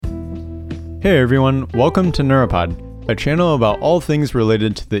Hey everyone, welcome to Neuropod, a channel about all things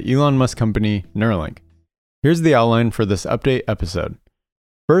related to the Elon Musk company Neuralink. Here's the outline for this update episode.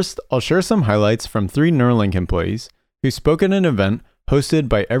 First, I'll share some highlights from 3 Neuralink employees who spoke at an event hosted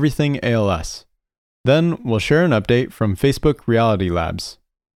by Everything ALS. Then, we'll share an update from Facebook Reality Labs.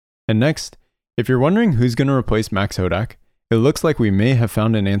 And next, if you're wondering who's going to replace Max Hodak, it looks like we may have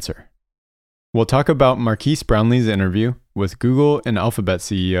found an answer. We'll talk about Marquise Brownlee's interview with Google and Alphabet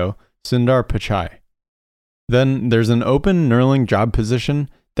CEO Sundar Pichai. Then there's an open Neuralink job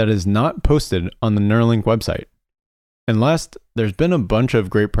position that is not posted on the Neuralink website. And last, there's been a bunch of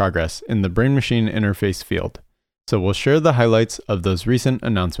great progress in the brain-machine interface field, so we'll share the highlights of those recent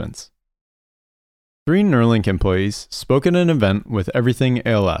announcements. 3 Neuralink employees spoke at an event with Everything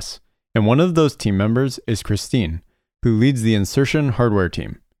ALS, and one of those team members is Christine, who leads the insertion hardware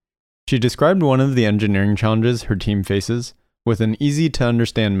team. She described one of the engineering challenges her team faces with an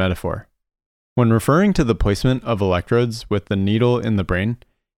easy-to-understand metaphor. When referring to the placement of electrodes with the needle in the brain,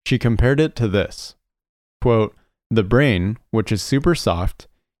 she compared it to this. Quote, "The brain, which is super soft,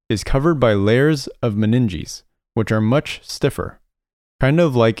 is covered by layers of meninges, which are much stiffer. Kind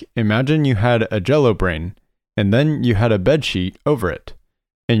of like imagine you had a Jell-O brain, and then you had a bed sheet over it,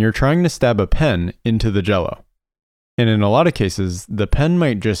 and you're trying to stab a pen into the Jell-O. And in a lot of cases, the pen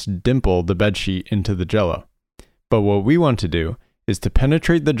might just dimple the bed sheet into the Jell-O. But what we want to do is to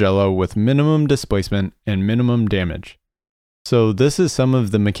penetrate the Jell-O with minimum displacement and minimum damage. So this is some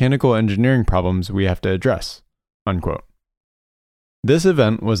of the mechanical engineering problems we have to address." Unquote. This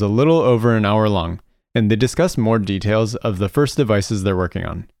event was a little over an hour long, and they discussed more details of the first devices they're working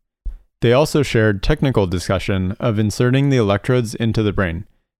on. They also shared technical discussion of inserting the electrodes into the brain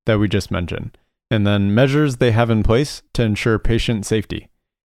that we just mentioned, and then measures they have in place to ensure patient safety,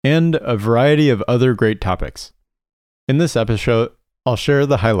 and a variety of other great topics. In this episode, I'll share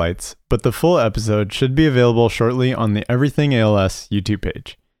the highlights, but the full episode should be available shortly on the Everything ALS YouTube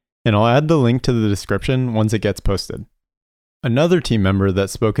page, and I'll add the link to the description once it gets posted. Another team member that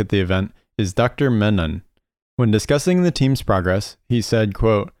spoke at the event is Dr. Menon. When discussing the team's progress, he said,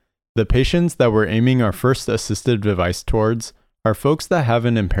 quote, "The patients that we're aiming our first assistive device towards are folks that have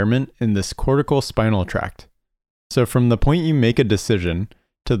an impairment in this cortical spinal tract. So from the point you make a decision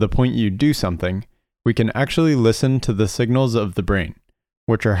to the point you do something, we can actually listen to the signals of the brain,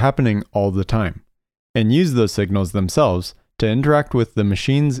 which are happening all the time, and use those signals themselves to interact with the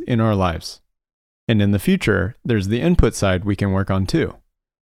machines in our lives. And in the future, there's the input side we can work on too.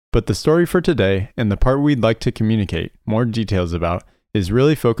 But the story for today, and the part we'd like to communicate more details about, is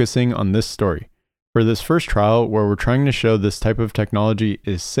really focusing on this story, for this first trial where we're trying to show this type of technology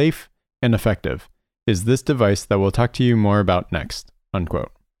is safe and effective, is this device that we'll talk to you more about next."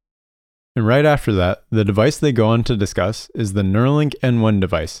 Unquote. And right after that, the device they go on to discuss is the Neuralink N1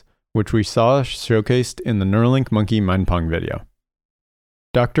 device, which we saw showcased in the Neuralink Monkey Mind Pong video.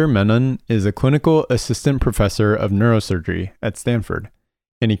 Dr. Menon is a clinical assistant professor of neurosurgery at Stanford,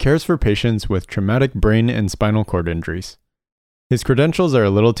 and he cares for patients with traumatic brain and spinal cord injuries. His credentials are a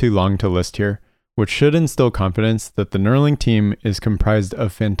little too long to list here, which should instill confidence that the Neuralink team is comprised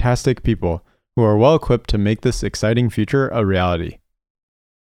of fantastic people who are well equipped to make this exciting future a reality.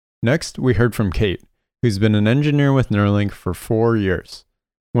 Next, we heard from Kate, who's been an engineer with Neuralink for 4 years.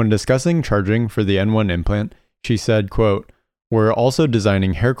 When discussing charging for the N1 implant, she said, quote, "We're also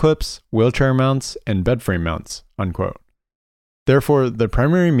designing hair clips, wheelchair mounts, and bed frame mounts." Unquote. Therefore, the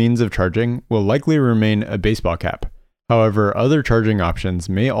primary means of charging will likely remain a baseball cap. However, other charging options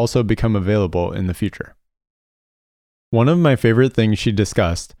may also become available in the future. One of my favorite things she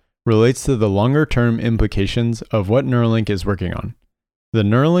discussed relates to the longer-term implications of what Neuralink is working on. The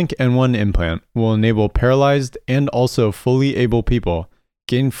Neuralink N1 implant will enable paralyzed and also fully able people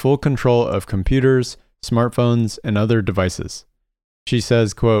gain full control of computers, smartphones, and other devices. She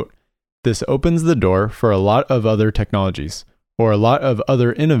says, quote, "This opens the door for a lot of other technologies, or a lot of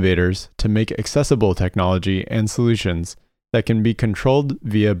other innovators to make accessible technology and solutions that can be controlled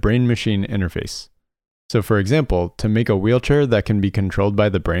via brain-machine interface. So for example, to make a wheelchair that can be controlled by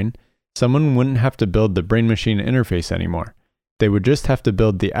the brain, someone wouldn't have to build the brain-machine interface anymore. They would just have to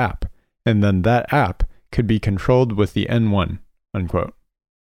build the app, and then that app could be controlled with the N1, unquote.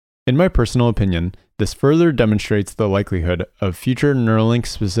 In my personal opinion, this further demonstrates the likelihood of future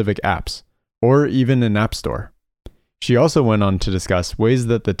Neuralink-specific apps, or even an app store. She also went on to discuss ways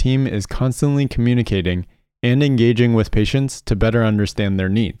that the team is constantly communicating and engaging with patients to better understand their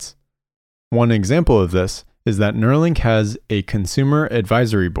needs. One example of this is that Neuralink has a consumer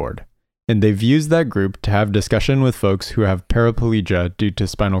advisory board, and they've used that group to have discussion with folks who have paraplegia due to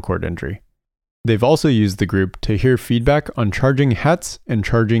spinal cord injury. They've also used the group to hear feedback on charging hats and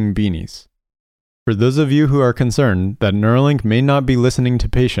charging beanies. For those of you who are concerned that Neuralink may not be listening to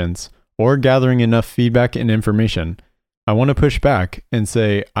patients or gathering enough feedback and information, I want to push back and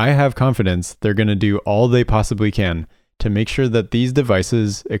say I have confidence they're going to do all they possibly can to make sure that these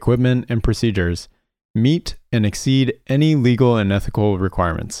devices, equipment, and procedures meet and exceed any legal and ethical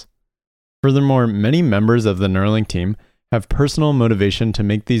requirements. Furthermore, many members of the Neuralink team have personal motivation to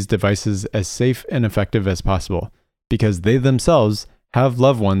make these devices as safe and effective as possible, because they themselves have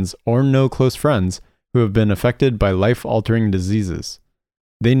loved ones or know close friends who have been affected by life-altering diseases.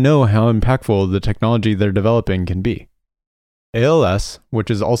 They know how impactful the technology they're developing can be. ALS, which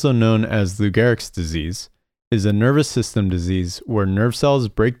is also known as Lou Gehrig's disease, is a nervous system disease where nerve cells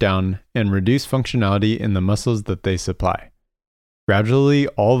break down and reduce functionality in the muscles that they supply. Gradually,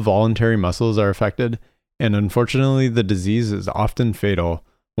 all voluntary muscles are affected, and unfortunately the disease is often fatal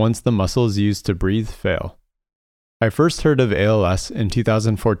once the muscles used to breathe fail. I first heard of ALS in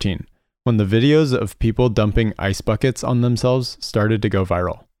 2014, when the videos of people dumping ice buckets on themselves started to go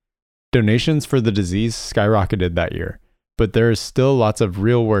viral. Donations for the disease skyrocketed that year, but there is still lots of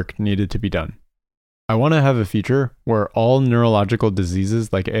real work needed to be done. I want to have a future where all neurological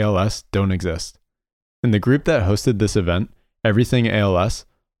diseases like ALS don't exist. And the group that hosted this event, Everything ALS,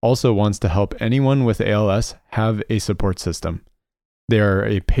 also wants to help anyone with ALS have a support system. They are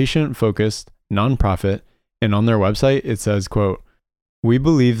a patient-focused nonprofit, and on their website it says, quote, "We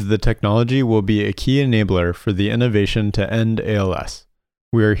believe the technology will be a key enabler for the innovation to end ALS.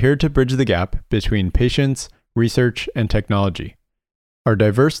 We are here to bridge the gap between patients, research, and technology. Our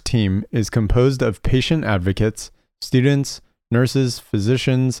diverse team is composed of patient advocates, students, nurses,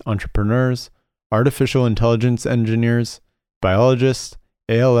 physicians, entrepreneurs, artificial intelligence engineers, biologists,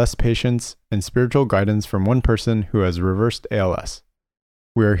 ALS patients, and spiritual guidance from one person who has reversed ALS.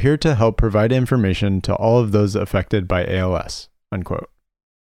 We are here to help provide information to all of those affected by ALS." Unquote.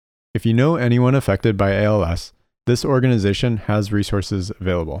 If you know anyone affected by ALS, this organization has resources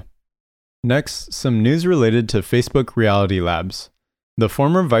available. Next, some news related to Facebook Reality Labs. The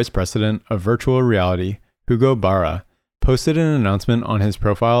former vice president of virtual reality, Hugo Barra, posted an announcement on his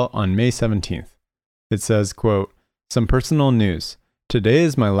profile on May 17th. It says, quote, "Some personal news. Today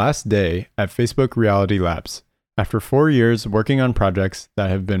is my last day at Facebook Reality Labs, after 4 years working on projects that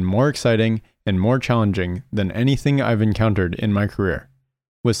have been more exciting and more challenging than anything I've encountered in my career,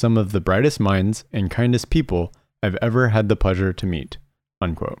 with some of the brightest minds and kindest people I've ever had the pleasure to meet."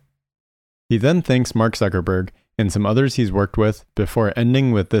 Unquote. He then thanks Mark Zuckerberg and some others he's worked with before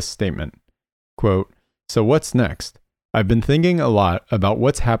ending with this statement. Quote, "So what's next? I've been thinking a lot about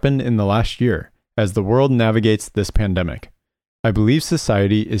what's happened in the last year as the world navigates this pandemic. I believe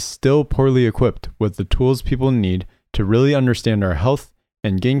society is still poorly equipped with the tools people need to really understand our health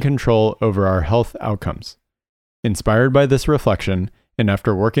and gain control over our health outcomes. Inspired by this reflection, and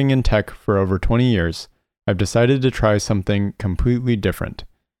after working in tech for over 20 years, I've decided to try something completely different,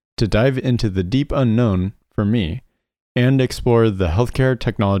 to dive into the deep unknown for me and explore the healthcare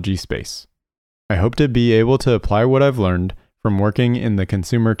technology space. I hope to be able to apply what I've learned from working in the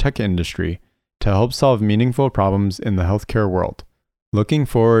consumer tech industry to help solve meaningful problems in the healthcare world. Looking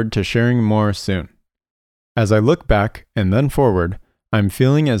forward to sharing more soon. As I look back and then forward, I'm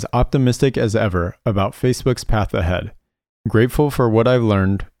feeling as optimistic as ever about Facebook's path ahead. Grateful for what I've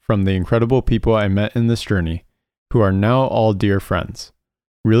learned from the incredible people I met in this journey, who are now all dear friends.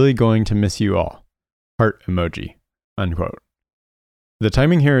 Really going to miss you all. Heart emoji." Unquote. The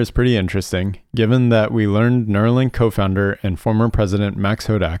timing here is pretty interesting, given that we learned Neuralink co-founder and former president Max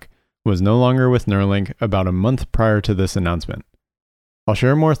Hodak was no longer with Neuralink about a month prior to this announcement. I'll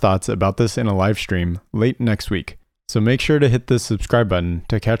share more thoughts about this in a live stream late next week, so make sure to hit the subscribe button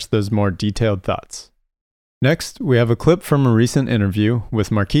to catch those more detailed thoughts. Next, we have a clip from a recent interview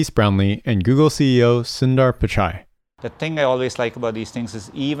with Marquise Brownlee and Google CEO Sundar Pichai. The thing I always like about these things is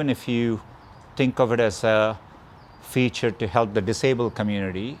even if you think of it as a feature to help the disabled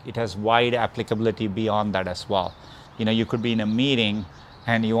community, it has wide applicability beyond that as well. You could be in a meeting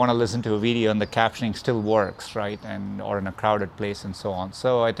and you want to listen to a video and the captioning still works, right? Or in a crowded place and so on.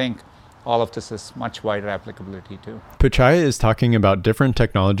 So I think all of this is much wider applicability too. Pichai is talking about different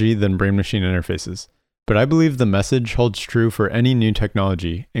technology than brain-machine interfaces, but I believe the message holds true for any new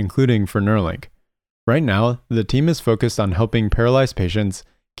technology, including for Neuralink. Right now, the team is focused on helping paralyzed patients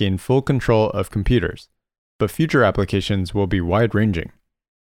gain full control of computers, but future applications will be wide-ranging.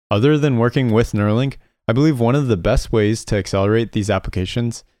 Other than working with Neuralink, I believe one of the best ways to accelerate these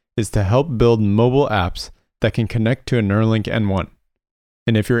applications is to help build mobile apps that can connect to a Neuralink N1.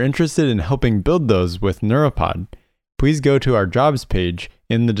 And if you're interested in helping build those with Neuropod, please go to our jobs page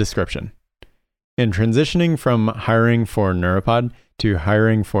in the description. In transitioning from hiring for Neuropod to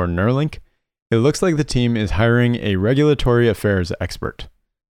hiring for Neuralink, it looks like the team is hiring a regulatory affairs expert.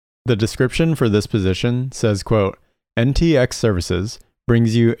 The description for this position says, quote, NTX Services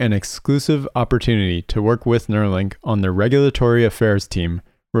brings you an exclusive opportunity to work with Neuralink on the regulatory affairs team,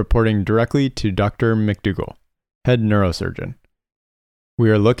 reporting directly to Dr. McDougall, head neurosurgeon. We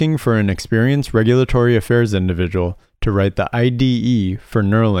are looking for an experienced regulatory affairs individual to write the IDE for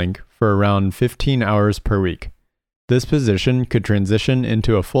Neuralink for around 15 hours per week. This position could transition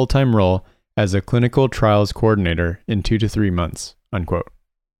into a full-time role as a clinical trials coordinator in 2 to 3 months, unquote.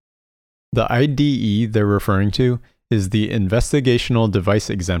 The IDE they're referring to is the Investigational Device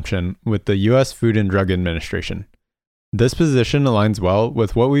Exemption with the U.S. Food and Drug Administration. This position aligns well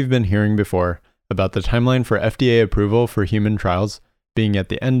with what we've been hearing before about the timeline for FDA approval for human trials being at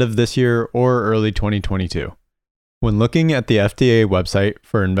the end of this year or early 2022. When looking at the FDA website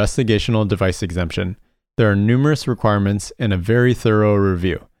for Investigational Device Exemption, there are numerous requirements and a very thorough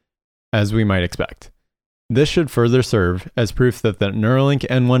review, as we might expect. This should further serve as proof that the Neuralink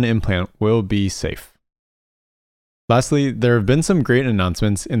N1 implant will be safe. Lastly, there have been some great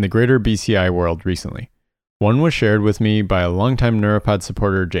announcements in the greater BCI world recently. One was shared with me by a longtime Neuropod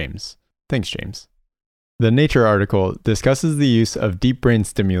supporter, James. Thanks, James. The Nature article discusses the use of deep brain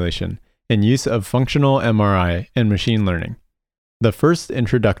stimulation and use of functional MRI and machine learning. The first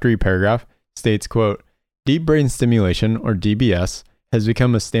introductory paragraph states, quote, deep brain stimulation, or DBS, has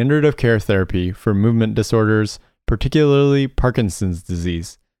become a standard of care therapy for movement disorders, particularly Parkinson's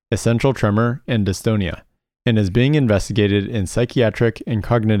disease, essential tremor, and dystonia, and is being investigated in psychiatric and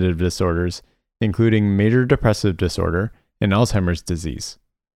cognitive disorders, including major depressive disorder and Alzheimer's disease.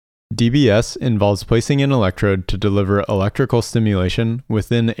 DBS involves placing an electrode to deliver electrical stimulation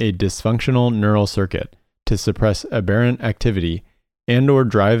within a dysfunctional neural circuit to suppress aberrant activity and/or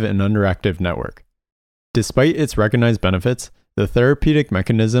drive an underactive network. Despite its recognized benefits, the therapeutic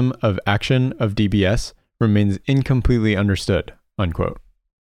mechanism of action of DBS remains incompletely understood, unquote.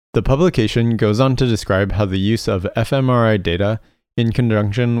 The publication goes on to describe how the use of fMRI data in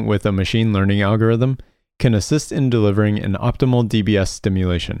conjunction with a machine learning algorithm can assist in delivering an optimal DBS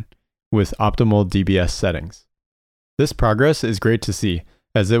stimulation with optimal DBS settings. This progress is great to see,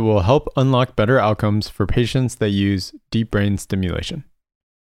 as it will help unlock better outcomes for patients that use deep brain stimulation.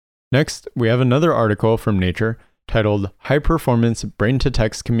 Next, we have another article from Nature titled High Performance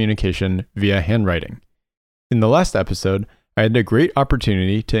Brain-to-Text Communication via Handwriting. In the last episode, I had a great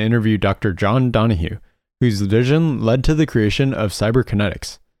opportunity to interview Dr. John Donohue, whose vision led to the creation of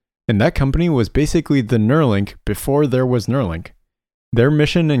Cyberkinetics. And that company was basically the Neuralink before there was Neuralink. Their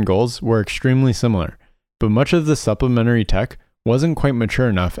mission and goals were extremely similar, but much of the supplementary tech wasn't quite mature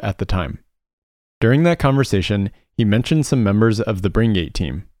enough at the time. During that conversation, he mentioned some members of the BrainGate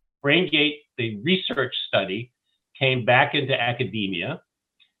team. BrainGate, the research study, came back into academia,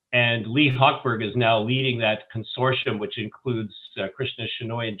 and Lee Hochberg is now leading that consortium, which includes Krishna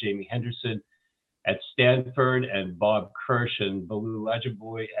Shenoy and Jamie Henderson at Stanford, and Bob Kirsch and Balu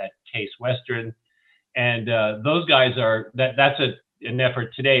Lajaboy at Case Western. And those guys are, that's an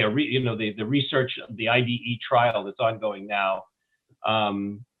effort today. The research, the IDE trial that's ongoing now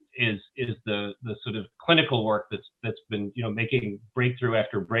is the sort of clinical work that's been making breakthrough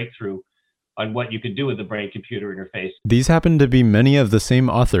after breakthrough on what you could do with the brain-computer interface. These happen to be many of the same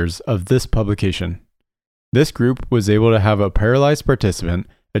authors of this publication. This group was able to have a paralyzed participant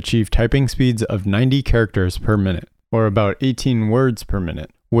achieve typing speeds of 90 characters per minute, or about 18 words per minute,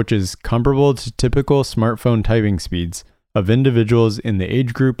 which is comparable to typical smartphone typing speeds of individuals in the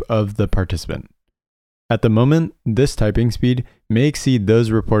age group of the participant. At the moment, this typing speed may exceed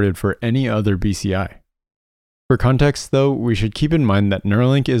those reported for any other BCI. For context, though, we should keep in mind that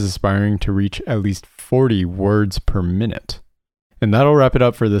Neuralink is aspiring to reach at least 40 words per minute. And that'll wrap it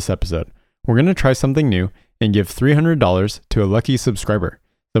up for this episode. We're going to try something new and give $300 to a lucky subscriber,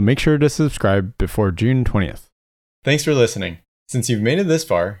 so make sure to subscribe before June 20th. Thanks for listening. Since you've made it this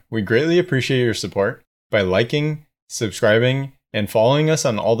far, we greatly appreciate your support by liking, subscribing, and following us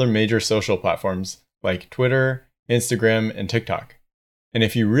on all the major social platforms like Twitter, Instagram, and TikTok. And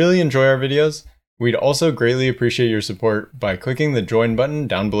if you really enjoy our videos, we'd also greatly appreciate your support by clicking the join button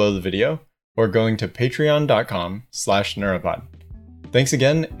down below the video or going to patreon.com/neuropod. Thanks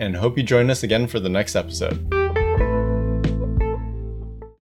again, and hope you join us again for the next episode.